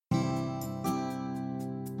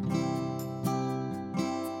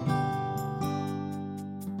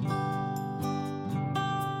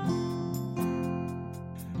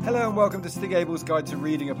Hello and welcome to Stig Abell's Guide to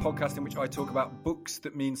Reading, a podcast in which I talk about books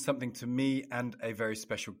that mean something to me and a very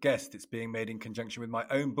special guest. It's being made in conjunction with my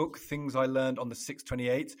own book, Things I Learned on the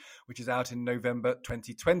 628, which is out in November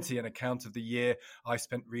 2020, an account of the year I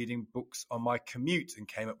spent reading books on my commute and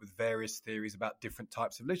came up with various theories about different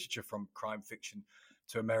types of literature, from crime fiction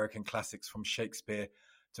to American classics, from Shakespeare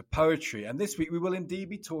to poetry. And this week we will indeed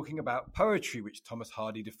be talking about poetry, which Thomas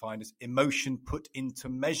Hardy defined as emotion put into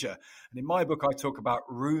measure. And in my book, I talk about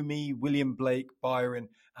Rumi, William Blake, Byron,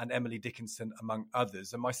 and Emily Dickinson, among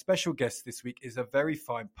others. And my special guest this week is a very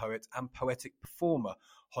fine poet and poetic performer,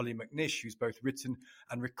 Hollie McNish, who's both written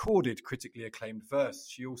and recorded critically acclaimed verse.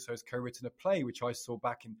 She also has co-written a play, which I saw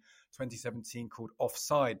back in 2017, called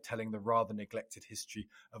Offside, telling the rather neglected history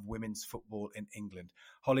of women's football in England.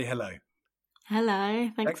 Hollie, hello. Hello,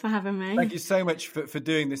 thanks for having me. Thank you so much for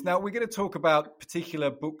doing this. Now, we're going to talk about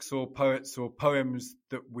particular books or poets or poems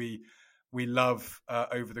that we love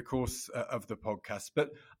over the course of the podcast.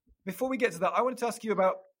 But before we get to that, I wanted to ask you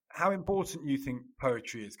about how important you think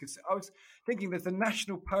poetry is. Because I was thinking there's the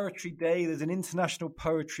National Poetry Day, there's an International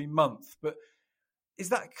Poetry Month, but is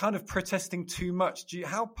that kind of protesting too much?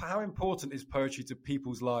 How important is poetry to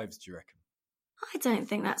people's lives, do you reckon? I don't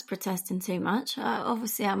think that's protesting too much.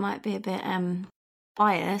 Obviously, I might be a bit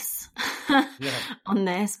biased on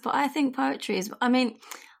this, but I think poetry is,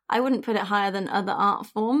 I wouldn't put it higher than other art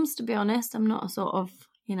forms, to be honest. I'm not a sort of,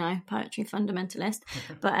 poetry fundamentalist,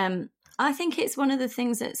 but I think it's one of the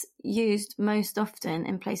things that's used most often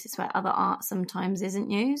in places where other art sometimes isn't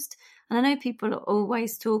used. And I know people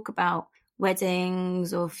always talk about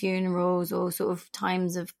weddings or funerals or sort of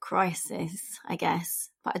times of crisis, I guess.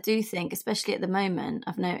 But I do think, especially at the moment,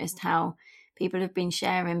 I've noticed how people have been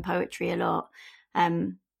sharing poetry a lot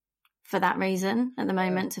for that reason at the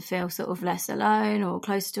moment, to feel sort of less alone or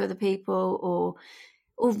closer to other people,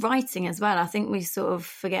 or writing as well. I think we sort of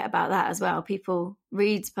forget about that as well. People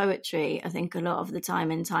read poetry, I think, a lot of the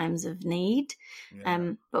time in times of need.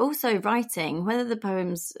 But also writing, whether the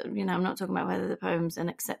poems, I'm not talking about whether the poem's an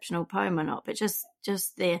exceptional poem or not, but just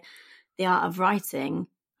the art of writing.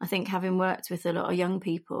 I think, having worked with a lot of young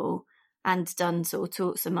people and done sort of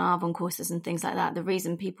taught some Arvon courses and things like that, the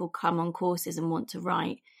reason people come on courses and want to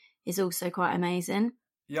write is also quite amazing.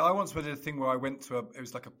 Yeah, I once did a thing where I went to it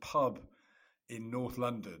was like a pub in North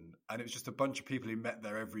London, and it was just a bunch of people who met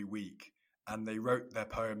there every week, and they wrote their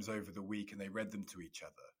poems over the week and they read them to each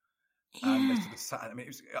other. Yeah. And they sort of sat,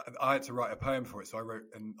 I had to write a poem for it, so I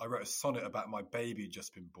wrote a sonnet about my baby who'd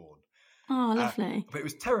just been born. Oh, lovely. But it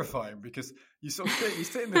was terrifying because you sort of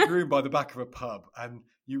sit in the room by the back of a pub and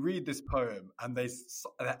you read this poem and they're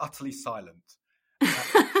utterly silent.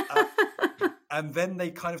 And then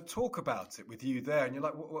they kind of talk about it with you there, and you're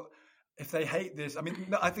like, what if they hate this? I think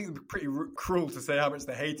it'd be pretty cruel to say how much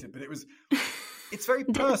they hate it, but it's very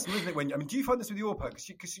personal, isn't it? Do you find this with your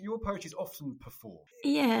poetry? Because your poetry is often performed.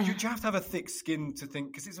 Yeah. Do you have to have a thick skin to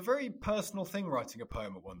think, because it's a very personal thing, writing a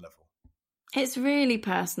poem at one level? It's really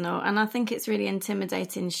personal, and I think it's really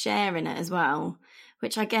intimidating sharing it as well,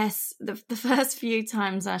 which I guess the first few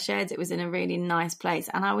times I shared it was in a really nice place,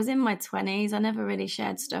 and I was in my 20s. I never really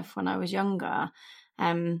shared stuff when I was younger,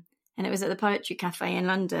 and it was at the Poetry Cafe in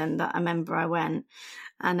London that I remember I went,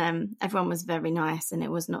 and everyone was very nice, and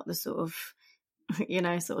it was not the sort of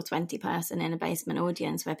 20 person in a basement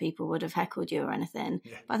audience where people would have heckled you or anything.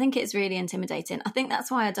 Yeah. But I think it's really intimidating. I think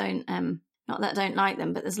that's why I don't not that I don't like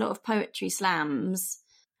them, but there's a lot of poetry slams,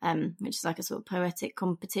 which is like a sort of poetic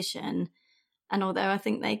competition. And although I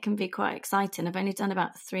think they can be quite exciting, I've only done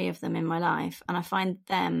about 3 of them in my life. And I find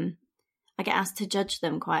I get asked to judge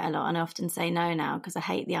them quite a lot. And I often say no now, because I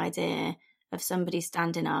hate the idea of somebody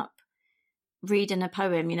standing up, reading a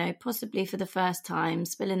poem, possibly for the first time,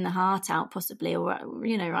 spilling the heart out possibly, or,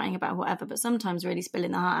 writing about whatever, but sometimes really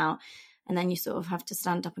spilling the heart out. And then you sort of have to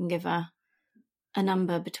stand up and give a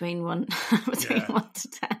number between 1 1 to 10,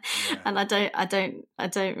 yeah. And I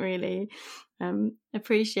don't really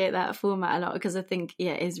appreciate that format a lot, because I think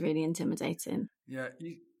it is really intimidating. Yeah,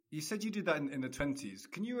 you said you did that in the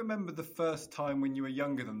 20s. Can you remember the first time when you were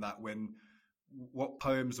younger than that, what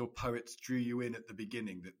poems or poets drew you in at the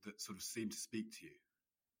beginning that sort of seemed to speak to you?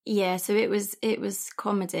 Yeah, so it was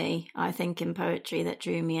comedy, I think, in poetry that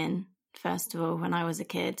drew me in. First of all, when I was a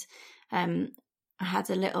kid, I had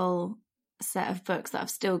a little set of books that I've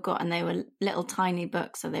still got, and they were little tiny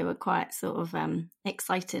books, so they were quite sort of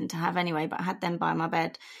exciting to have anyway, but I had them by my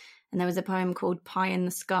bed, and there was a poem called Pie in the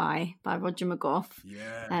Sky by Roger McGough.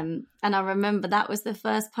 And I remember that was the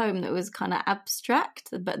first poem that was kind of abstract,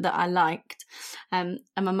 but that I liked, and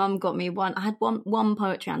my mum got me one. I had one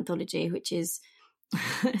poetry anthology, which is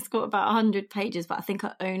it's got about 100 pages, but I think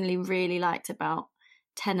I only really liked about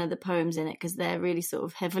 10 of the poems in it because they're really sort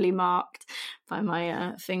of heavily marked by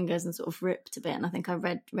my fingers and sort of ripped a bit. And I think I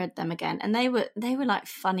read them again. And they were like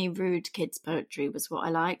funny, rude kids' poetry was what I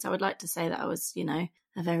liked. I would like to say that I was, you know,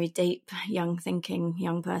 a very deep, thinking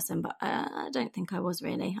young person, but I don't think I was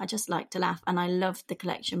really. I just like to laugh. And I loved the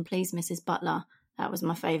collection, Please Mrs. Butler. That was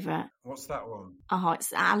my favourite. What's that one? Oh,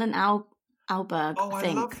 it's Alan Alberg. Oh, I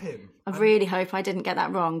think. love him. I really hope I didn't get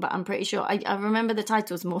that wrong, but I'm pretty sure. I remember the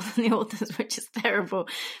titles more than the authors, which is terrible.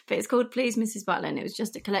 But it's called Please Mrs. Butler, and it was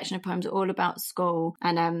just a collection of poems all about school.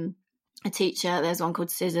 And a teacher, there's one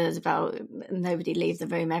called Scissors, about nobody leave the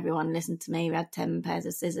room, everyone listen to me. We had 10 pairs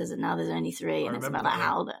of scissors and now there's only 3. And it's about like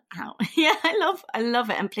how yeah, I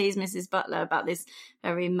love it. And Please Mrs. Butler, about this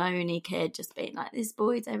very moany kid just being like, this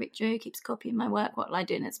boy Derek Drew keeps copying my work, what will I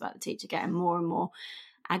do? And it's about the teacher getting more and more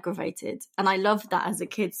aggravated. And I loved that as a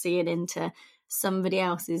kid, seeing into somebody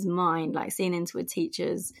else's mind, like seeing into a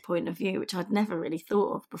teacher's point of view, which I'd never really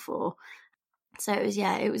thought of before. So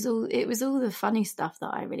it was all the funny stuff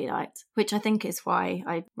that I really liked, which I think is why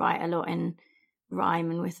I write a lot in rhyme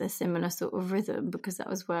and with a similar sort of rhythm, because that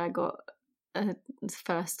was where I got a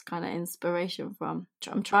first kind of inspiration from.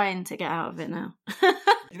 I'm trying to get out of it now.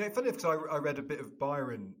 You know, funny because I read a bit of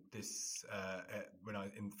Byron this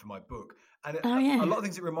for my book, and a lot of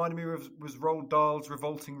things it reminded me of was Roald Dahl's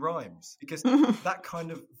Revolting Rhymes, because that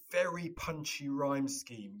kind of very punchy rhyme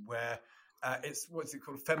scheme where it's what's it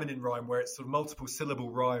called, feminine rhyme, where it's sort of multiple syllable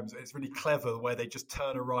rhymes. It's really clever where they just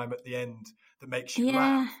turn a rhyme at the end that makes you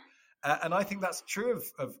laugh. And I think that's true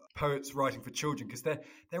of poets writing for children, because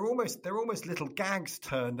they're almost little gags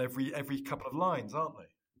turned every couple of lines, aren't they?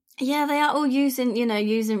 Yeah, they are all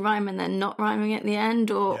using rhyme and then not rhyming at the end,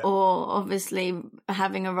 or obviously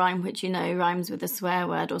having a rhyme which, you know, rhymes with a swear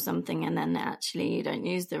word or something, and then actually you don't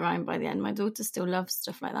use the rhyme by the end. My daughter still loves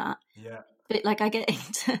stuff like that. Yeah. But like I get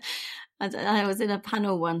into... I was in a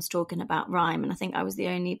panel once talking about rhyme, and I think I was the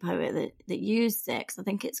only poet that used it, because I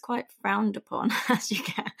think it's quite frowned upon as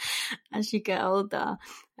you get older.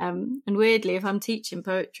 And weirdly, if I'm teaching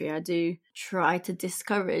poetry, I do try to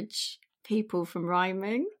discourage people from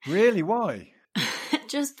rhyming. Really? Why?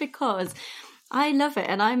 Just because I love it,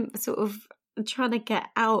 and I'm sort of trying to get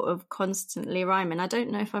out of constantly rhyming. I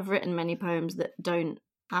don't know if I've written many poems that don't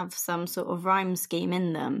have some sort of rhyme scheme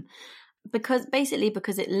in them. Because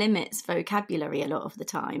it limits vocabulary a lot of the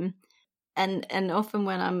time, and often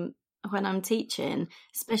when I'm teaching,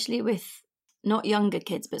 especially with not younger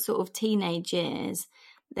kids but sort of teenage years,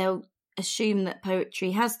 they'll assume that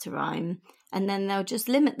poetry has to rhyme, and then they'll just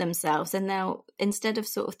limit themselves, and they'll, instead of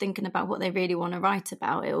sort of thinking about what they really want to write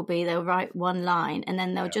about, they'll write one line and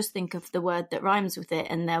then they'll just think of the word that rhymes with it,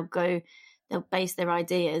 and they'll base their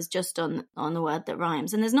ideas just on the word that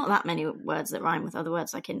rhymes. And there's not that many words that rhyme with other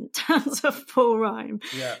words, like in terms of full rhyme.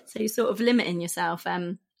 Yeah. So you're sort of limiting yourself.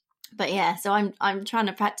 But yeah, so I'm trying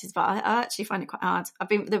to practice, but I actually find it quite hard.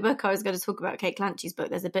 The book I was going to talk about, Kate Clanchy's book,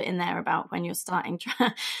 there's a bit in there about when you're starting,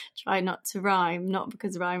 try not to rhyme, not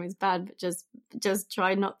because rhyme is bad, but just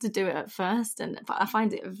try not to do it at first. But I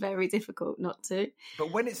find it very difficult not to.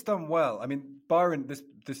 But when it's done well, I mean, Byron,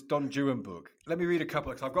 this Don Juan book, let me read a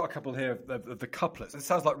couple, because I've got a couple here of the couplets. It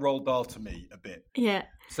sounds like Roald Dahl to me a bit. Yeah.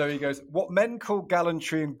 So he goes, what men call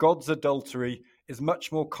gallantry and God's adultery is much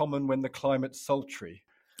more common when the climate's sultry.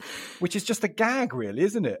 Which is just a gag, really,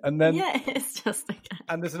 isn't it? And then it's just a gag.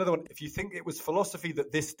 And there's another one. If you think it was philosophy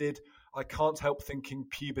that this did, I can't help thinking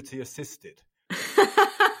puberty assisted.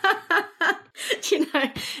 You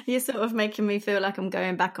know, you're sort of making me feel like I'm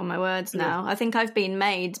going back on my words now. I think I've been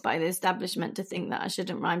made by the establishment to think that I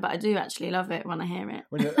shouldn't rhyme, but I do actually love it when I hear it.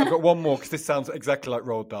 I've got one more, because this sounds exactly like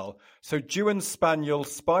Roald Dahl. So Juan's spaniel,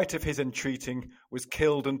 spite of his entreating, was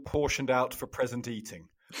killed and portioned out for present eating.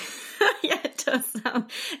 Yeah, it does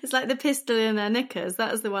sound. It's like the pistol in their knickers.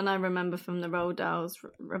 That was the one I remember from the Roald Dahl's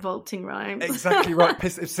Revolting Rhymes. Exactly right.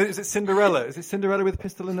 Is it Cinderella? Is it Cinderella with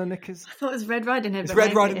pistol in her knickers? I thought it was Red Riding Hood. It's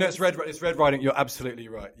Red Riding. No, it's Red Riding. You're absolutely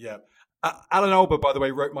right. Yeah. Alan Alber, by the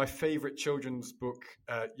way, wrote my favourite children's book,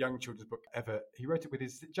 young children's book ever. He wrote it with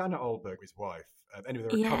Janet Alberg, his wife. Anyway,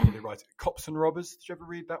 there are a couple who write it. Cops and Robbers. Did you ever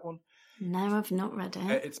read that one? No, I've not read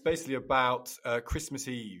it. It's basically about Christmas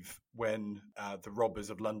Eve, when the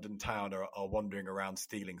robbers of London town are wandering around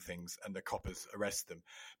stealing things, and the coppers arrest them.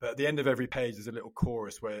 But at the end of every page, there's a little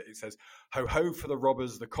chorus where it says, ho, ho for the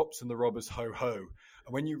robbers, the cops and the robbers, ho, ho.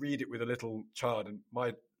 And when you read it with a little child, and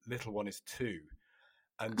my little one is 2,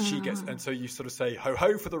 and and so you sort of say, ho,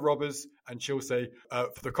 ho for the robbers, and she'll say,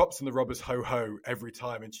 for the cops and the robbers, ho, ho, every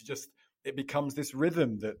time. And she just it becomes this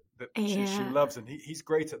rhythm that she loves. And he's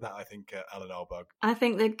great at that, I think, Alan Albug. I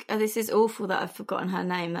think this is awful that I've forgotten her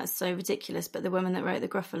name. That's so ridiculous. But the woman that wrote The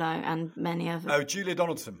Gruffalo and many others. Oh, Julia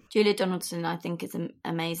Donaldson. Julia Donaldson, I think, is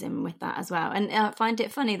amazing with that as well. And I find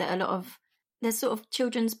it funny that there's sort of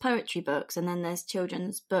children's poetry books, and then there's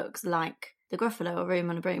children's books like The Gruffalo or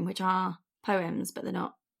Room on a Broom, which are poems, but they're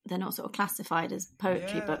not sort of classified as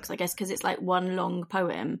poetry books, I guess, because it's like one long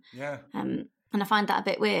poem. Yeah. And I find that a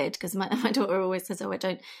bit weird because my daughter always says, "Oh, I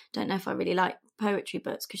don't know if I really like poetry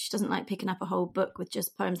books," because she doesn't like picking up a whole book with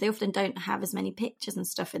just poems. They often don't have as many pictures and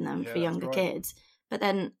stuff in them for younger kids. But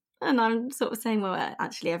then, and I'm sort of saying, well,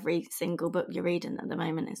 actually, every single book you're reading at the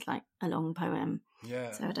moment is like a long poem.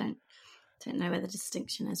 Yeah. So I don't know where the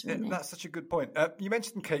distinction is really. That's such a good point. You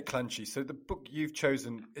mentioned Kate Clanchy. So the book you've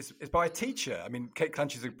chosen is by a teacher. I mean, Kate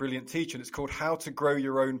Clanchy is a brilliant teacher, and it's called How to Grow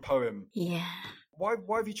Your Own Poem. Yeah. Why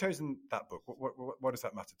have you chosen that book? Why does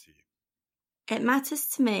that matter to you? It matters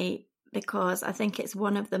to me because I think it's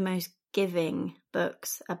one of the most giving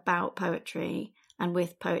books about poetry and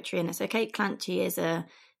with poetry in it. So Kate Clanchy is a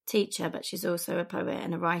teacher, but she's also a poet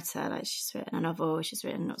and a writer. Like, she's written a novel, she's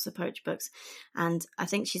written lots of poetry books, and I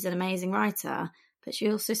think she's an amazing writer. But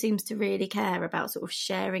she also seems to really care about sort of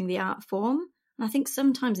sharing the art form. And I think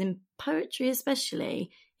sometimes in poetry,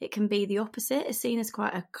 especially, it can be the opposite. It's seen as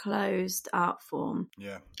quite a closed art form.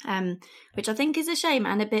 Yeah. Which I think is a shame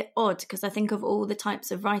and a bit odd, because I think of all the types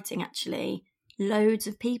of writing, actually, loads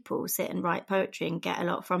of people sit and write poetry and get a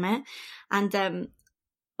lot from it. And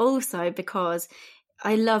also because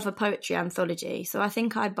I love a poetry anthology. So I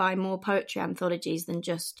think I buy more poetry anthologies than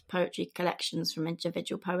just poetry collections from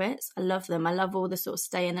individual poets. I love them. I love all the sort of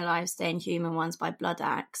Staying Alive, Staying Human ones by Blood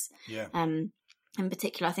Axe. Yeah. In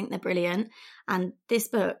particular, I think they're brilliant. And this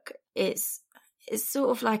book it's sort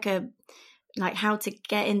of like how to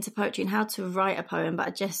get into poetry and how to write a poem,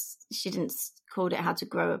 but she didn't call it How to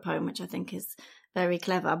Grow a Poem, which I think is very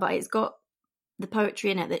clever. But it's got the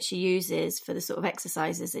poetry in it that she uses for the sort of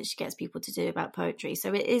exercises that she gets people to do about poetry.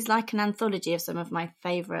 So it is like an anthology of some of my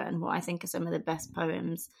favourite and what I think are some of the best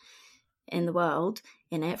poems in the world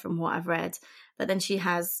in it, from what I've read. But then she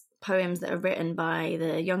has poems that are written by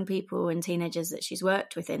the young people and teenagers that she's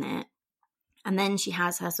worked with in it. And then she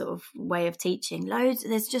has her sort of way of teaching. Loads.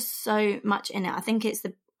 There's just so much in it. I think it's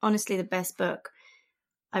honestly the best book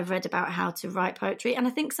I've read about how to write poetry. And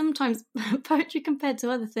I think sometimes poetry compared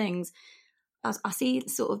to other things, I see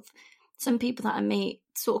sort of some people that I meet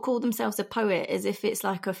sort of call themselves a poet as if it's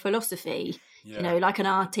like a philosophy, like an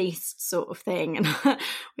artiste sort of thing, and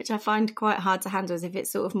which I find quite hard to handle, as if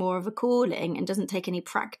it's sort of more of a calling and doesn't take any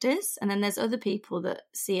practice. And then there's other people that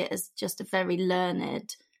see it as just a very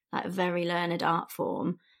learned art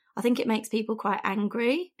form. I think it makes people quite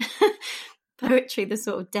angry. Poetry, the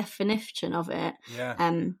sort of definition of it. Yeah.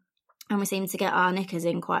 And we seem to get our knickers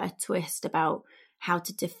in quite a twist about how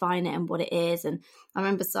to define it and what it is. And I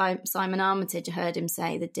remember Simon Armitage, I heard him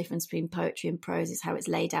say the difference between poetry and prose is how it's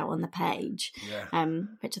laid out on the page,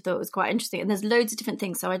 which I thought was quite interesting. And there's loads of different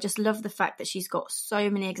things. So I just love the fact that she's got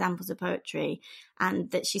so many examples of poetry,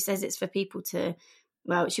 and that she says it's for people to,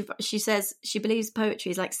 well, she says she believes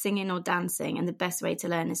poetry is like singing or dancing, and the best way to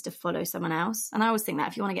learn is to follow someone else. And I always think that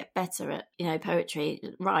if you want to get better at, poetry,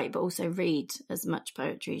 write, but also read as much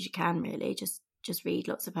poetry as you can, really. Just read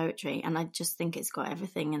lots of poetry, and I just think it's got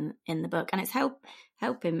everything in the book, and it's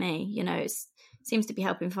helping me. It seems to be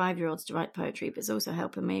helping 5-year-olds to write poetry, but it's also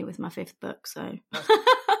helping me with my 5th book. So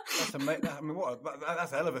that's amazing. I mean,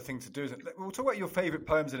 that's a hell of a thing to do, isn't it? We'll talk about your favourite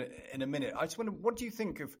poems in a minute. I just wonder, what do you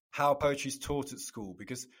think of how poetry is taught at school?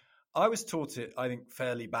 Because I was taught it, I think,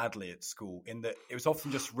 fairly badly at school, in that it was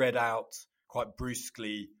often just read out quite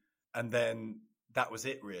brusquely, and then that was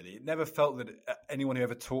it, really. It never felt that anyone who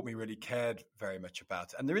ever taught me really cared very much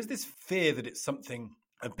about it. And there is this fear that it's something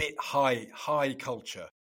a bit high culture.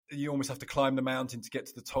 You almost have to climb the mountain to get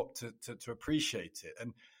to the top to appreciate it.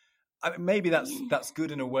 And maybe that's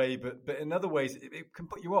good in a way, but in other ways it can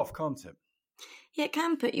put you off, can't it? Yeah, it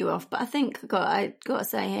can put you off. But I think I got to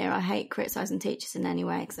say here, I hate criticising teachers in any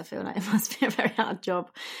way, because I feel like it must be a very hard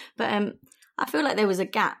job. But I feel like there was a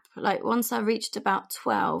gap. Like, once I reached about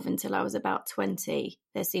 12 until I was about 20,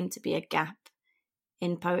 there seemed to be a gap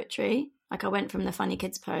in poetry. Like, I went from the funny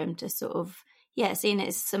kids poem to sort of, seeing it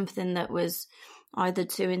as something that was either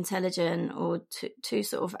too intelligent or too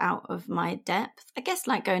sort of out of my depth. I guess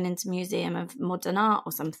like going into Museum of Modern Art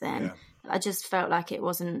or something. Yeah. I just felt like I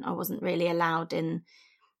wasn't really allowed in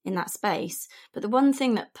that space. But the one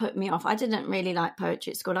thing that put me off, I didn't really like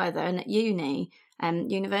poetry at school either. And at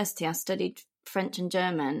university, I studied French and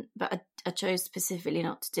German, but I chose specifically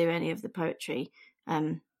not to do any of the poetry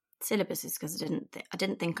syllabuses because I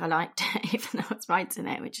didn't think I liked it, even though I was writing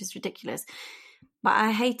it, which is ridiculous. But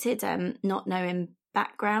I hated not knowing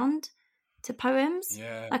background to poems.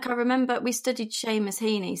 Yeah. Like I remember we studied Seamus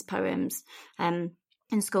Heaney's poems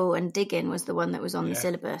in school, and Diggin was the one that was on the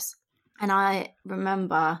syllabus. And I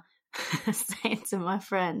remember saying to my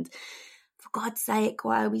friend, for God's sake,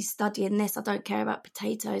 why are we studying this? I don't care about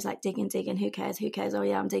potatoes, like digging, who cares? Oh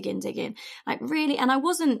yeah, I'm digging. Like really, and I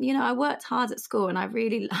wasn't, I worked hard at school and I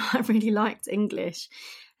really liked English.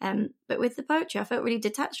 But with the poetry, I felt really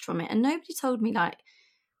detached from it. And nobody told me like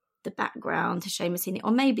the background to Seamus Heaney,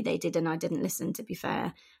 or maybe they did and I didn't listen, to be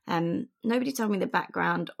fair. Nobody told me the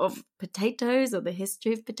background of potatoes or the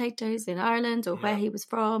history of potatoes in Ireland or where he was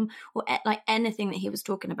from or like anything that he was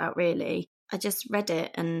talking about, really. I just read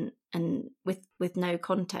it and with no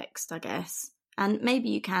context, I guess. And maybe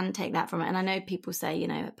you can take that from it. And I know people say,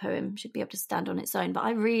 a poem should be able to stand on its own, but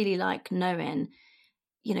I really like knowing,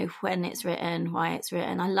 when it's written, why it's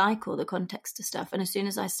written. I like all the context of stuff. And as soon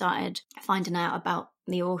as I started finding out about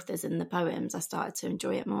the authors and the poems, I started to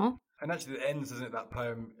enjoy it more. And actually it ends, doesn't it, that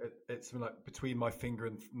poem? It's something like, between my finger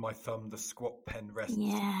and my thumb, the squat pen rests,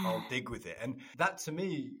 I'll dig with it. And that to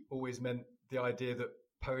me always meant the idea that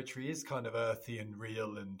poetry is kind of earthy and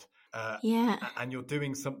real, and you're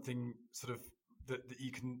doing something sort of that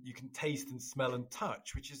you can taste and smell and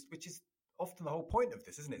touch, which is often the whole point of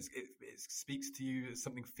this, isn't it? It speaks to you as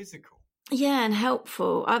something physical. Yeah, and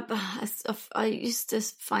helpful. I used to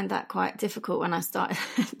find that quite difficult when I started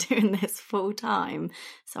doing this full time.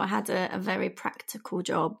 So I had a very practical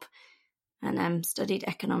job and studied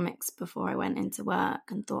economics before I went into work,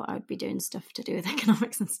 and thought I would be doing stuff to do with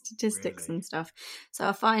economics and statistics and stuff. So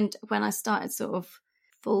I find when I started sort of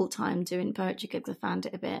full-time doing poetry gigs, I found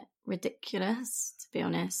it a bit ridiculous, to be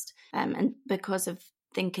honest, and because of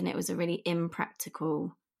thinking it was a really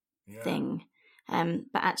impractical thing.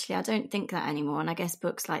 But actually, I don't think that anymore. And I guess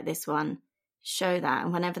books like this one show that.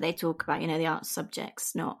 And whenever they talk about, the art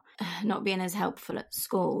subjects not being as helpful at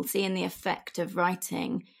school, seeing the effect of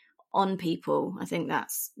writing on people, I think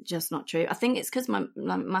that's just not true. I think it's because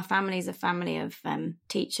my family is a family of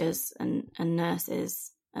teachers and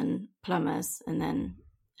nurses and plumbers, and then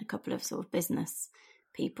a couple of sort of business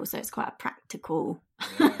people. So it's quite a practical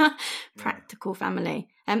family.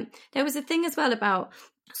 There was a thing as well about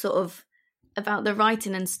the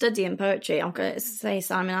writing and studying poetry. I'm going to say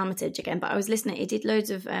Simon Armitage again, but I was listening. He did loads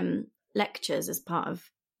of lectures as part of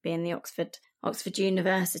being the Oxford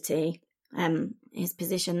University, his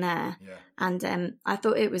position there. Yeah. And I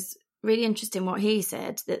thought it was really interesting what he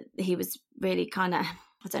said, that he was really kind of,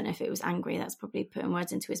 I don't know if it was angry, that's probably putting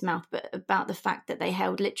words into his mouth, but about the fact that they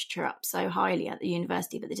held literature up so highly at the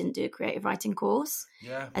university, but they didn't do a creative writing course.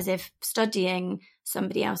 Yeah. As if studying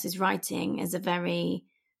somebody else's writing is a very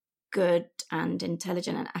good and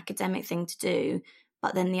intelligent and academic thing to do,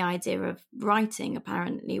 but then the idea of writing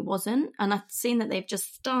apparently wasn't. And I've seen that they've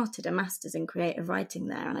just started a master's in creative writing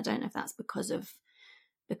there, and I don't know if that's because of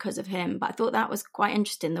him, but I thought that was quite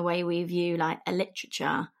interesting, the way we view like a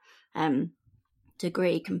literature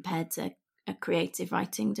degree compared to a creative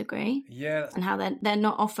writing degree. Yeah. And how they're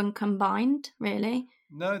not often combined, really.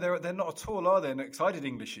 No, they're not at all, are they? And I did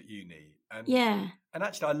English at uni. And, and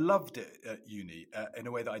actually I loved it at uni in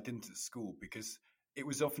a way that I didn't at school, because it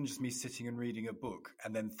was often just me sitting and reading a book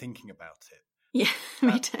and then thinking about it. Yeah,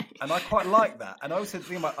 me too. And I quite like that. And I also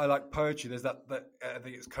think I like poetry. There's that I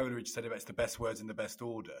think it's Coleridge said about it's the best words in the best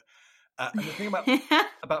order. And the thing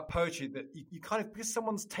about poetry, that you kind of, because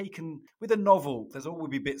someone's taken, with a novel, there's always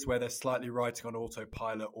be bits where they're slightly writing on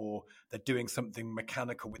autopilot or they're doing something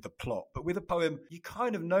mechanical with the plot. But with a poem, you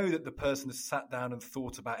kind of know that the person has sat down and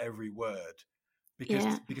thought about every word.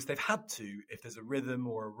 Because they've had to, if there's a rhythm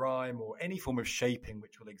or a rhyme or any form of shaping,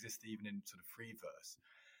 which will exist even in sort of free verse,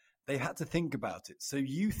 they had to think about it. So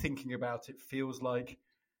you thinking about it feels like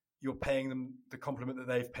you're paying them the compliment that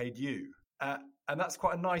they've paid you. And that's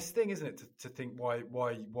quite a nice thing, isn't it? To think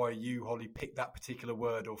why you, Holly, picked that particular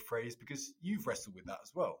word or phrase, because you've wrestled with that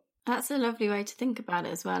as well. That's a lovely way to think about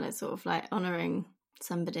it as well. It's sort of like honouring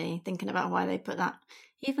somebody, thinking about why they put that,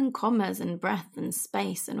 even commas and breath and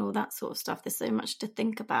space and all that sort of stuff. There's so much to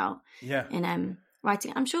think about in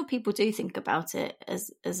writing. I'm sure people do think about it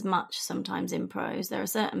as much sometimes in prose. There are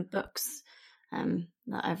certain books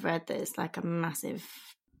that I've read that it's like a massive,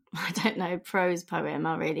 I don't know, prose poem.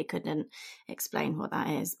 I really couldn't explain what that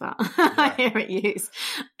is, but I hear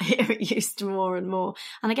it used more and more.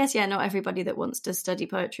 And I guess, not everybody that wants to study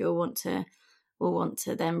poetry will want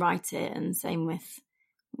to then write it, and same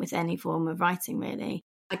with any form of writing, really.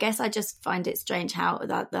 I guess I just find it strange how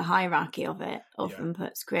the hierarchy of it often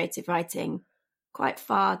puts creative writing quite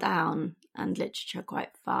far down and literature quite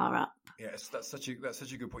far up. Yes, that's such a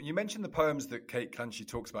good point. You mentioned the poems that Kate Clanchy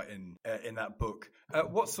talks about in that book.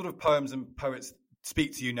 What sort of poems and poets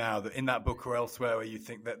speak to you now, that in that book or elsewhere, where you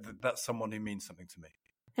think that that's someone who means something to me?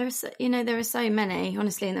 There are so many,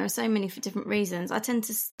 honestly, and there are so many for different reasons. I tend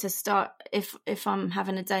to start, if I'm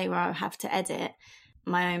having a day where I have to edit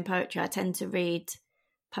my own poetry, I tend to read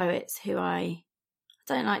poets who I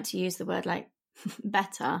don't like to use the word like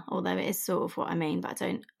better, although it is sort of what I mean, but I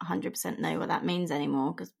don't 100% know what that means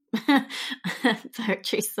anymore, because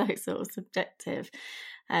poetry is so sort of subjective.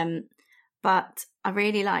 But I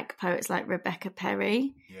really like poets like Rebecca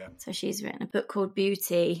Perry. Yeah. So she's written a book called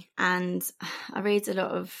Beauty, and I read a lot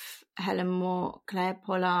of Helen Moore, Claire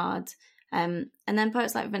Pollard, and then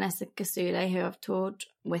poets like Vanessa Kasulle, who I've toured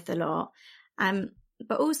with a lot.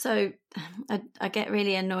 But also, I get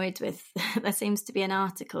really annoyed with, there seems to be an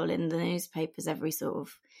article in the newspapers every sort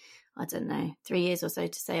of, I don't know, 3 years or so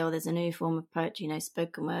to say, there's a new form of poetry,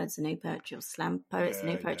 spoken words, a new poetry, or slam poets, a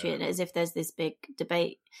new poetry, as if there's this big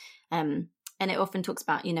debate. And it often talks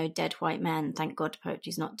about, dead white men. Thank God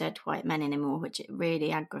poetry's not dead white men anymore, which it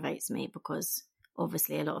really aggravates me, because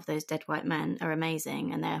obviously a lot of those dead white men are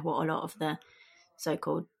amazing, and they're what a lot of the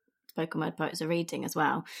so-called spoken word poets are reading as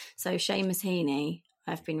well. So Seamus Heaney,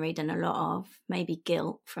 I've been reading a lot of, maybe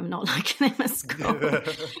guilt from not liking him at school.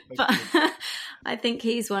 But I think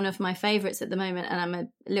he's one of my favourites at the moment, and I'm a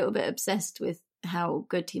little bit obsessed with how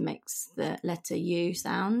good he makes the letter U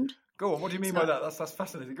sound. Go on, what do you mean by that? That's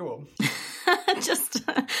fascinating. Go on. I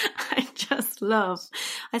just love.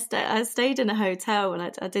 I stayed in a hotel when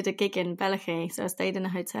I did a gig in Bellachy, so I stayed in a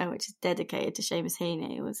hotel which is dedicated to Seamus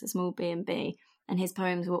Heaney. It was a small B&B, and his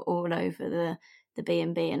poems were all over the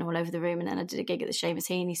B&B and all over the room. And then I did a gig at the Seamus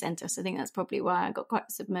Heaney Centre, so I think that's probably why I got quite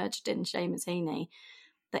submerged in Seamus Heaney.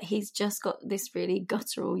 That he's just got this really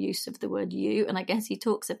guttural use of the word you, and I guess he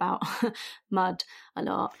talks about mud a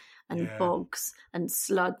lot, and bogs and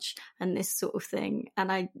sludge and this sort of thing. And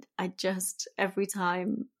I just, every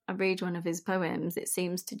time I read one of his poems, it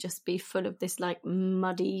seems to just be full of this like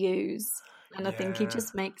muddy use, and I think he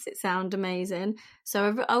just makes it sound amazing.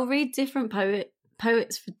 So I'll read different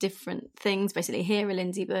poets for different things. Basically, Hera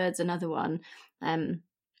Lindsay Bird's another one, a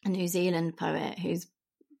New Zealand poet who's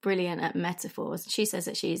brilliant at metaphors. She says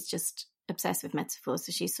that she's just obsessed with metaphors,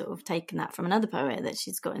 so she's sort of taken that from another poet that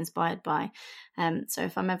she's got inspired by. So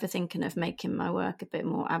if I'm ever thinking of making my work a bit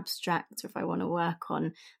more abstract, or if I want to work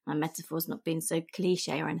on my metaphors not being so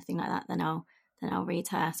cliche or anything like that, then I'll read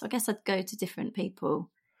her. So I guess I'd go to different people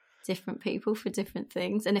for different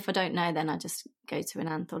things, and if I don't know, then I just go to an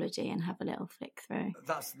anthology and have a little flick through.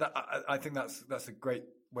 I think that's a great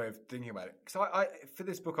way of thinking about it. So I for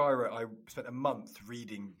this book I wrote, I spent a month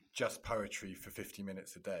reading just poetry for 50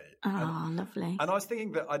 minutes a day. Lovely. And I was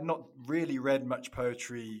thinking that I'd not really read much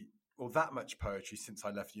poetry, or that much poetry, since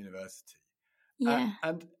I left university.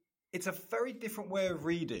 And it's a very different way of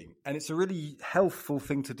reading, and it's a really healthful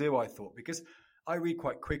thing to do, I thought, because I read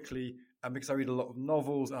quite quickly, and because I read a lot of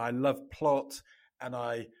novels, and I love plot, and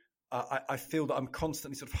I feel that I'm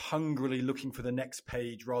constantly sort of hungrily looking for the next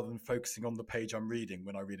page rather than focusing on the page I'm reading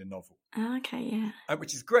when I read a novel. Okay, yeah.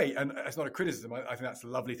 Which is great, and it's not a criticism. I think that's a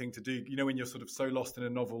lovely thing to do. When you're sort of so lost in a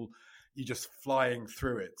novel, you're just flying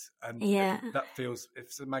through it, and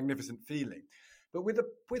it's a magnificent feeling. But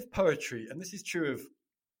with poetry, and this is true of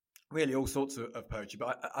really all sorts of poetry,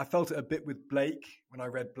 but I felt it a bit with Blake when I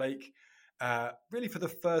read Blake. Really for the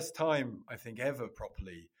first time, I think, ever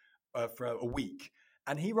properly, for a week.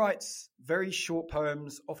 And he writes very short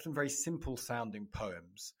poems, often very simple sounding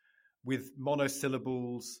poems, with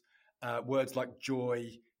monosyllables, words like joy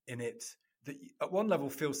in it, that at one level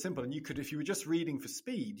feel simple. And you could, if you were just reading for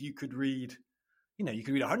speed, you could read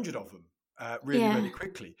 100 of them really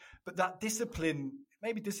quickly. But that discipline,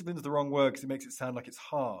 maybe discipline is the wrong word because it makes it sound like it's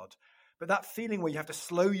hard, but that feeling where you have to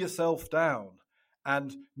slow yourself down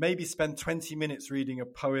and maybe spend 20 minutes reading a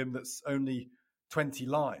poem that's only 20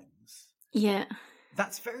 lines. Yeah.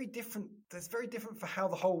 That's very different. That's very different for how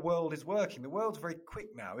the whole world is working. The world's very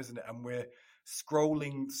quick now, isn't it? And we're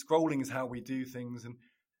scrolling. Scrolling is how we do things. And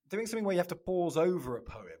doing something where you have to pause over a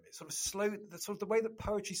poem, it's sort of the way that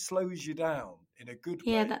poetry slows you down in a good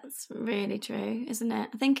way. Yeah, that's really true, isn't it?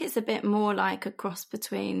 I think it's a bit more like a cross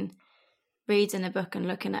between reading a book and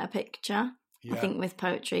looking at a picture. I think with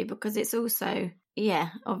poetry, because it's also,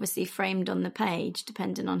 obviously framed on the page,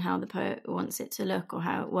 depending on how the poet wants it to look or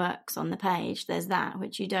how it works on the page. There's that,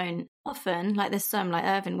 which you don't often, like there's some, like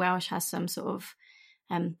Irvine Welsh has some sort of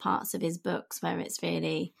parts of his books where it's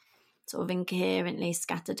really sort of incoherently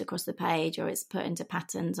scattered across the page, or it's put into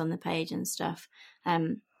patterns on the page and stuff.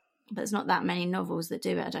 there's not that many novels that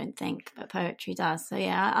do it, I don't think, but poetry does. So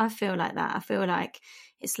yeah, I feel like that. I feel like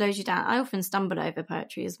it slows you down. I often stumble over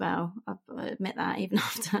poetry as well. I admit that. Even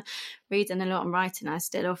after reading a lot and writing, I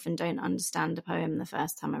still often don't understand a poem the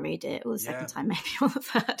first time I read it, or the second time maybe, or the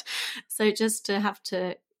third. So just to have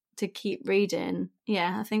to keep reading,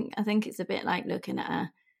 yeah, I think it's a bit like looking at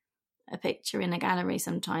a picture in a gallery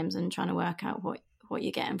sometimes and trying to work out what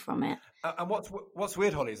you're getting from it. And what's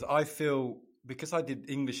weird, Holly, is I feel, because I did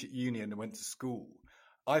English at uni and I went to school,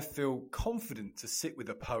 I feel confident to sit with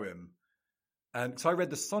a poem. And so I read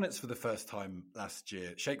the sonnets for the first time last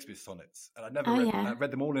year, Shakespeare's sonnets, and I never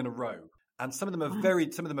read them all in a row. And some of them are very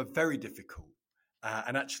difficult.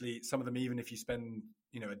 And actually, some of them, even if you spend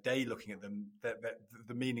a day looking at them,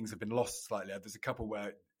 the meanings have been lost slightly. There's a couple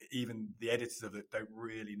where even the editors of it don't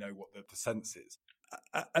really know what the sense is.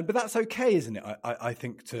 But that's okay, isn't it? I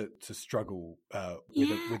think to struggle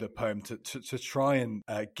with a poem, to try and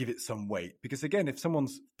give it some weight, because again, if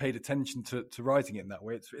someone's paid attention to writing it in that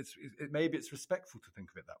way, maybe it's respectful to think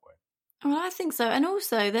of it that way. Well, I think so, and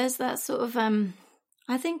also there's that sort of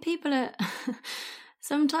I think people are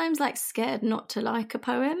sometimes like scared not to like a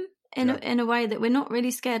poem in a way that we're not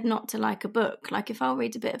really scared not to like a book. Like if I'll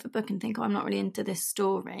read a bit of a book and think, oh, I'm not really into this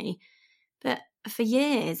story, but for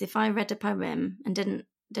years, if I read a poem and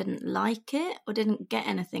didn't like it or didn't get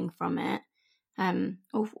anything from it,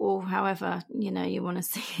 or however you want to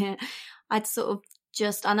see it, I'd sort of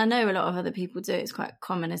just, and I know a lot of other people do, it's quite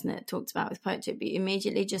common, isn't it, talked about with poetry, but you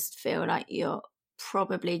immediately just feel like you're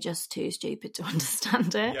probably just too stupid to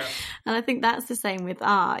understand it. Yeah. And I think that's the same with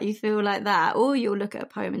art. You feel like that, or you'll look at a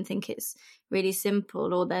poem and think it's really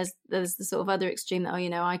simple, or there's the sort of other extreme that,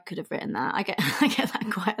 I could have written that. I get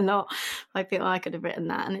that quite a lot. I feel I could have written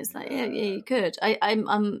that, and it's like, yeah, you could.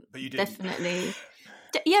 I'm but you didn't. Definitely.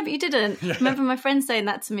 Yeah, but you didn't. Yeah. I remember my friend saying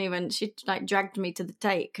that to me when she like dragged me to the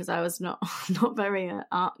Tate, because I was not very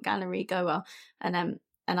art gallery goer, and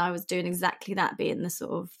I was doing exactly that, being the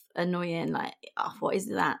sort of annoying, like, oh, what is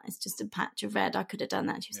that? It's just a patch of red. I could have done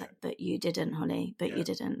that. She was like, but you didn't, Holly. But you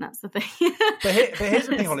didn't. That's the thing. but here's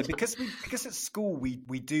the thing, Holly. Because at school we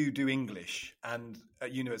do English, and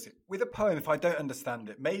at university with a poem, if I don't understand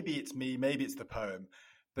it, maybe it's me, maybe it's the poem,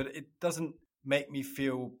 but it doesn't make me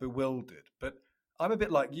feel bewildered. But I'm a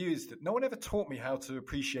bit like you, is that no one ever taught me how to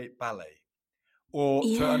appreciate ballet, or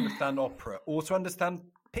to understand opera, or to understand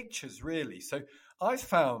pictures, really. So I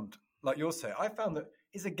found, like you're saying, that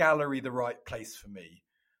is a gallery the right place for me?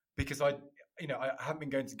 Because I haven't been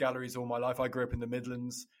going to galleries all my life. I grew up in the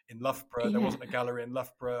Midlands, in Loughborough. There wasn't a gallery in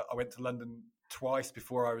Loughborough. I went to London twice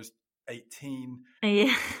before I was 18.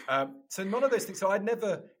 Yeah. So none of those things. So I'd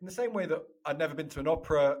never, in the same way that I'd never been to an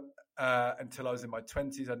opera until I was in my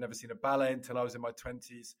 20s. I'd never seen a ballet until I was in my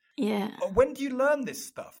 20s. Yeah. When do you learn this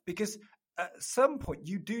stuff? Because at some point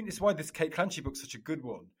you do. It's why this Kate Clanchy book's such a good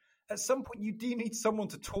one. At some point you do need someone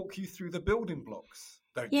to talk you through the building blocks.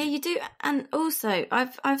 Yeah, you do. And also,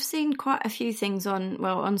 I've seen quite a few things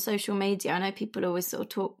on social media. I know people always sort of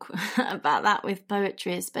talk about that with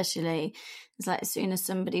poetry, especially. It's like as soon as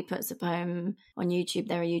somebody puts a poem on YouTube,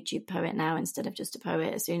 they're a YouTube poet now instead of just a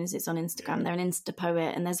poet. As soon as it's on Instagram, they're an Insta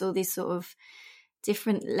poet. And there's all these sort of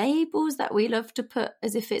different labels that we love to put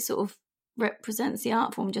as if it sort of represents the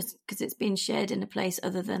art form just because it's been shared in a place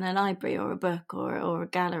other than a library or a book or a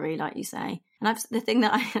gallery, like you say. And the thing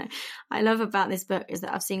that I love about this book is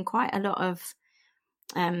that I've seen quite a lot of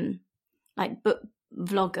like book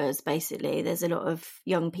vloggers, basically. There's a lot of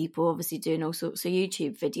young people obviously doing all sorts of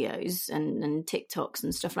YouTube videos and TikToks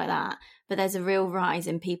and stuff like that. But there's a real rise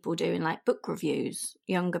in people doing like book reviews,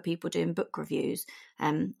 younger people doing book reviews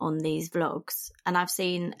on these vlogs. And I've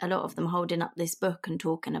seen a lot of them holding up this book and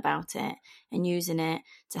talking about it and using it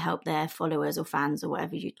to help their followers or fans or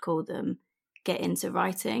whatever you'd call them get into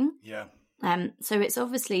writing. Yeah. So it's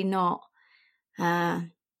obviously not in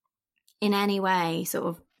any way sort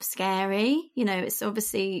of scary. It's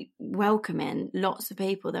obviously welcoming lots of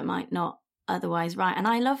people that might not otherwise write. And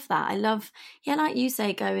I love that. I love, like you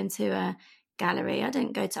say, going to a gallery. I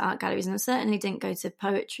didn't go to art galleries, and I certainly didn't go to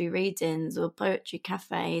poetry readings or poetry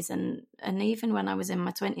cafes. And even when I was in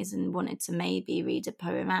my 20s and wanted to maybe read a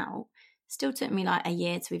poem out, it still took me like a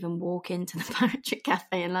year to even walk into the poetry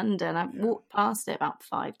cafe in London. I walked past it about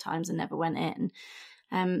 5 times and never went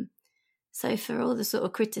in. So for all the sort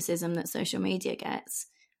of criticism that social media gets,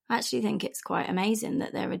 I actually think it's quite amazing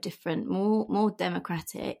that there are different, more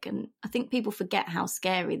democratic, and I think people forget how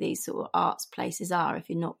scary these sort of arts places are if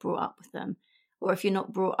you're not brought up with them, or if you're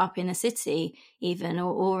not brought up in a city even,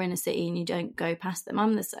 or in a city and you don't go past them.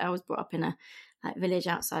 I was brought up in a village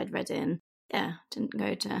outside Reading, I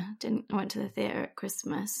went to the theatre at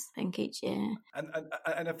Christmas, I think, each year. And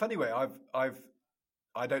in a funny way, I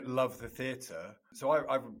don't love the theatre, so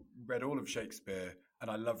I've read all of Shakespeare,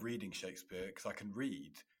 and I love reading Shakespeare because I can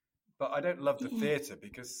read. But I don't love the theatre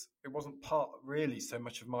because it wasn't part really so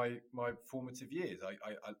much of my formative years. I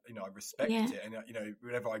respect it, and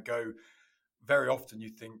whenever I go, very often you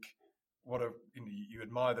think, you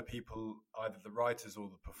admire the people, either the writers or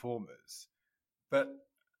the performers, but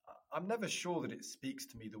I'm never sure that it speaks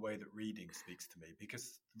to me the way that reading speaks to me,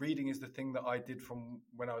 because reading is the thing that I did from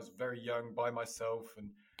when I was very young by myself, and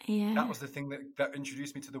that was the thing that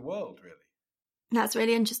introduced me to the world, really. That's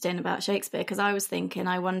really interesting about Shakespeare, because I was thinking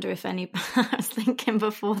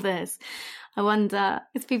before this, I wonder,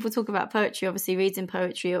 if people talk about poetry, obviously reading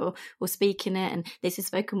poetry or speaking it, and this is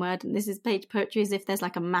spoken word and this is page poetry, as if there's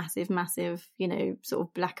like a massive, sort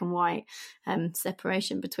of black and white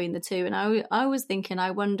separation between the two. And I was thinking,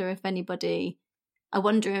 I wonder if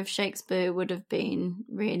Shakespeare would have been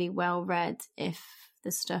really well read if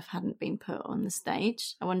the stuff hadn't been put on the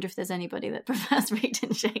stage. I wonder if there's anybody that prefers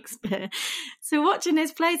reading Shakespeare to watching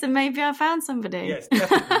his plays, and maybe I found somebody. Yes,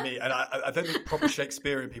 definitely me. And I don't think proper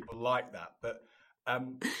Shakespearean people like that, but I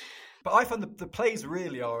find the plays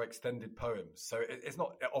really are extended poems, so it's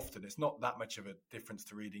not that much of a difference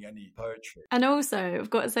to reading any poetry. And also, I've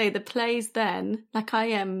got to say, the plays then, like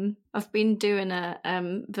I've been doing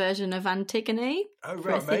a version of Antigone for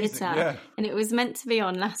a theatre, and it was meant to be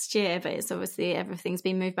on last year, but it's obviously everything's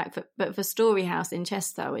been moved back. But for Storyhouse in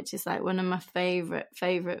Chester, which is like one of my favourite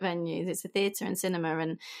venues, it's a theatre and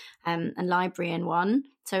cinema and library in one.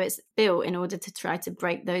 So it's built in order to try to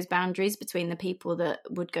break those boundaries between the people that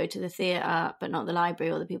would go to the theatre but not the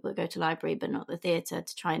library, or the people that go to library but not the theatre,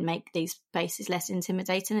 to try and make these spaces less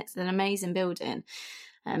intimidating. It's an amazing building.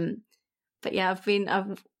 But yeah,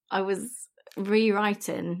 I was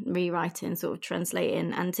rewriting, sort of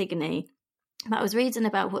translating Antigone. But I was reading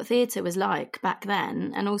about what theatre was like back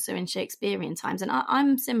then, and also in Shakespearean times. And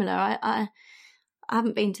I'm similar. I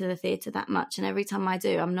haven't been to the theatre that much, and every time I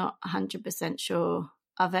do, I'm not 100% sure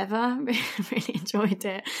I've ever really enjoyed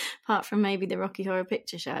it, apart from maybe the Rocky Horror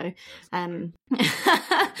Picture Show. Nothing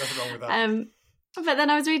wrong with that. But then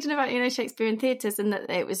I was reading about Shakespearean theatres, and that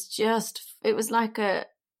it was like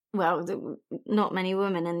not many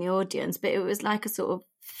women in the audience, but it was like a sort of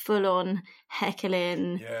full-on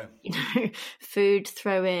heckling, food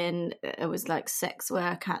throwing. It was like sex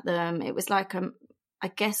work at them. It was like I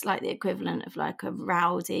guess like the equivalent of like a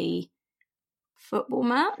rowdy football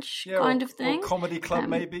match kind of thing, or comedy club,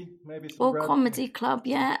 maybe or comedy club,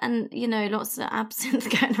 and lots of absinthe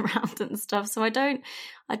going around and stuff. So I don't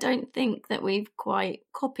think that we've quite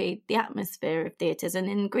copied the atmosphere of theatres. And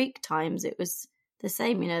in Greek times it was the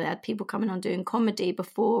same. They had people coming on doing comedy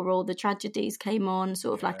before all the tragedies came on,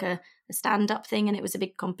 sort of like a stand-up thing, and it was a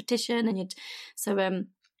big competition. And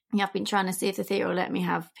I've been trying to see if the theatre will let me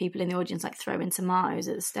have people in the audience like throwing tomatoes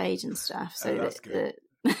at the stage and stuff. So that's good.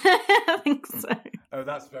 I think so. Oh,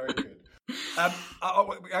 that's very good. I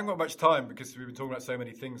haven't got much time because we've been talking about so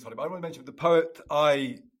many things, Hollie, but I want to mention the poet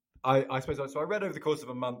I suppose. So I read over the course of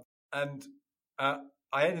a month, and I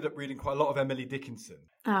ended up reading quite a lot of Emily Dickinson.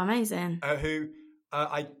 Oh, amazing. Who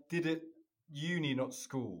I did at uni, not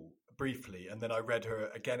school, briefly, and then I read her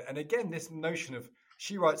again. And again, this notion of,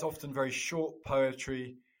 she writes often very short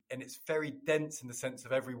poetry, and it's very dense in the sense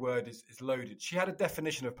of every word is loaded. She had a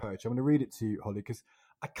definition of poetry. I'm going to read it to you, Hollie, because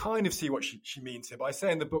I kind of see what she means here. But I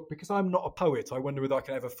say in the book, because I'm not a poet, I wonder whether I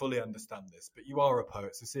can ever fully understand this. But you are a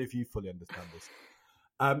poet, so see if you fully understand this.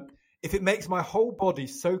 If it makes my whole body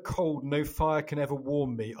so cold no fire can ever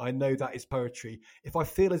warm me, I know that is poetry. If I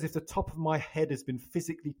feel as if the top of my head has been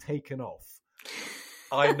physically taken off,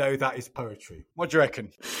 I know that is poetry. What do you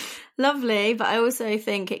reckon? Lovely, but I also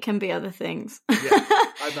think it can be other things. Yeah,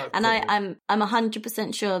 and I'm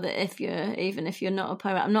 100% sure that if you're not a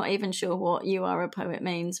poet, I'm not even sure what you are a poet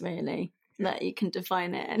means, really. Yeah. That you can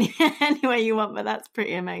define it any way you want, but that's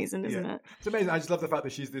pretty amazing, isn't it? It's amazing. I just love the fact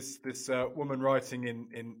that she's this woman writing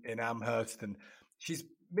in Amherst, and she's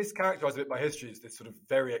mischaracterized a bit by history as this sort of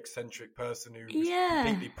very eccentric person who was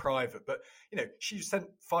completely private. But she sent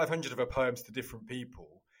 500 of her poems to different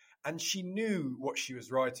people, and she knew what she was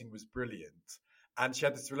writing was brilliant. And she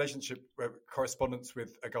had this correspondence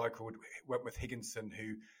with a guy called Wentworth Higginson,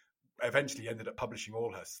 who eventually ended up publishing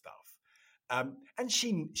all her stuff. And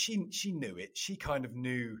she knew it. She kind of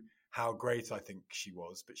knew how great I think she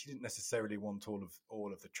was, but she didn't necessarily want all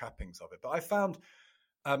of the trappings of it. But I found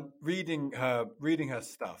reading her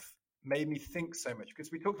stuff made me think so much,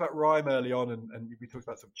 because we talked about rhyme early on, and we talked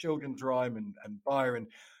about sort of children's rhyme and Byron.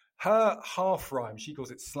 Her half rhyme, she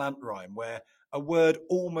calls it slant rhyme, where a word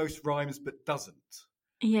almost rhymes but doesn't.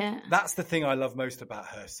 Yeah. That's the thing I love most about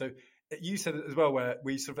her. So you said it as well, where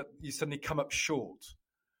you suddenly come up short.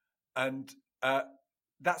 And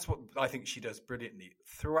that's what I think she does brilliantly.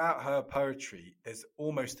 Throughout her poetry, there's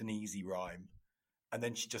almost an easy rhyme, and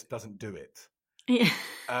then she just doesn't do it. Yeah.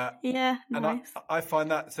 Yeah, and nice. I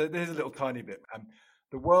find that, so there's a little tiny bit.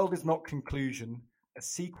 The world is not conclusion, a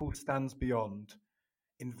sequel stands beyond,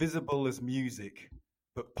 invisible as music,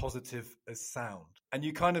 but positive as sound. And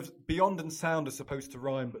you kind of, beyond and sound are supposed to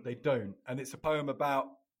rhyme, but they don't. And it's a poem about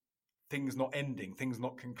things not ending, things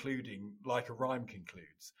not concluding like a rhyme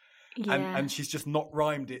concludes. Yeah. And she's just not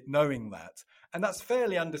rhymed it knowing that. And that's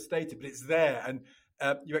fairly understated, but it's there. And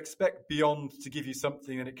you expect beyond to give you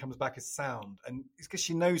something and it comes back as sound. And it's because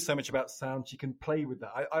she knows so much about sound, she can play with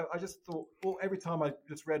that. I just thought, well, every time I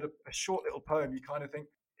just read a short little poem, you kind of think,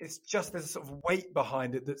 it's just, there's a sort of weight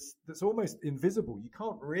behind it that's almost invisible. You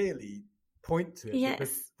can't really point to it. Yes.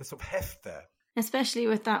 There's sort of heft there. Especially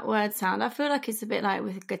with that word sound. I feel like it's a bit like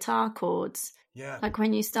with guitar chords. Yeah. Like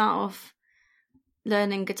when you start off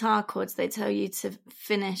learning guitar chords, they tell you to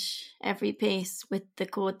finish every piece with the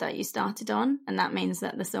chord that you started on, and that means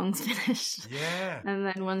that the song's finished. Yeah. And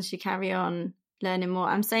then once you carry on learning more,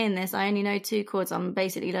 I'm saying this, I only know 2 chords. I'm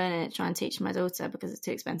basically learning it to try and teach my daughter because it's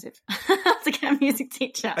too expensive to get a music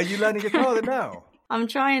teacher. Are you learning guitar now? I'm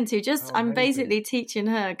trying to. I'm basically teaching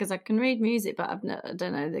her because I can read music, but I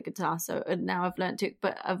don't know the guitar. So now I've learned to.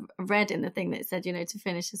 But I've read in the thing that said, to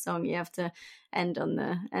finish a song, you have to end on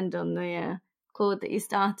the chord that you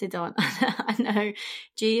started on. I know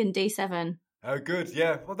G and D7. Oh, good.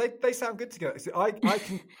 Yeah. Well, they sound good together. See, I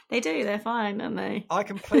can. They do. They're fine, aren't they? I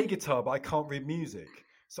can play guitar, but I can't read music.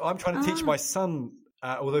 So I'm trying to teach my son.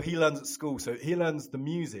 Although he learns at school, so he learns the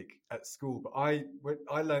music at school. But I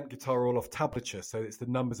learned guitar all off tablature, so it's the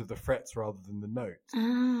numbers of the frets rather than the notes.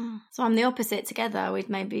 So I'm the opposite. Together, we'd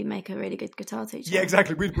maybe make a really good guitar teacher. Yeah,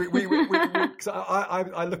 exactly. Cause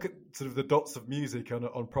I look at sort of the dots of music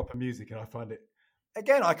on proper music, and I find it.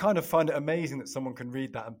 Again, I kind of find it amazing that someone can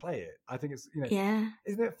read that and play it. I think it's, yeah.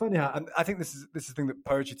 Isn't it funny how? And I think this is the thing that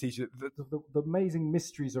poetry teaches: the amazing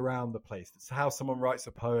mysteries around the place. It's how someone writes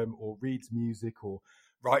a poem, or reads music, or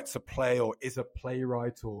writes a play, or is a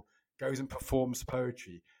playwright, or goes and performs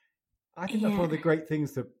poetry. I think that's one of the great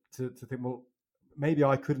things to think. Well, maybe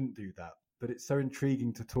I couldn't do that, but it's so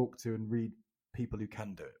intriguing to talk to and read people who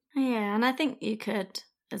can do it. Yeah, and I think you could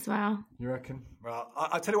as well. You reckon? Well,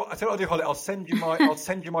 I tell you what I'll do, Holly. I'll send you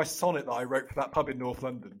my sonnet that I wrote for that pub in North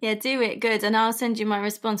London. Yeah, do it. Good. And I'll send you my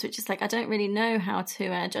response, which is like, I don't really know how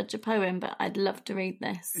to judge a poem, but I'd love to read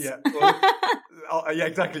this. Yeah. Well, yeah,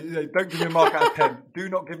 exactly. Don't give me a mark out of 10. Do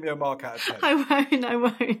not give me a mark out of 10. I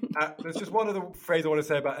won't. There's just one other phrase I want to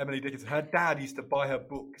say about Emily Dickinson. Her dad used to buy her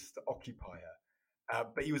books to occupy her.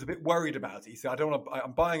 But he was a bit worried about it. He said,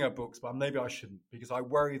 I'm buying her books, but maybe I shouldn't, because I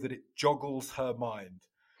worry that it joggles her mind.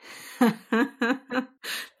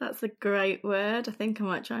 That's a great word. I think I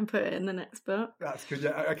might try and put it in the next book. That's good.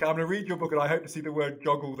 Yeah. Okay, I'm going to read your book, and I hope to see the word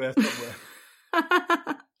joggle there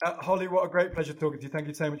somewhere. Holly, what a great pleasure talking to you. Thank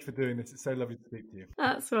you so much for doing this. It's so lovely to speak to you.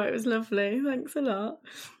 That's right. It was lovely. Thanks a lot.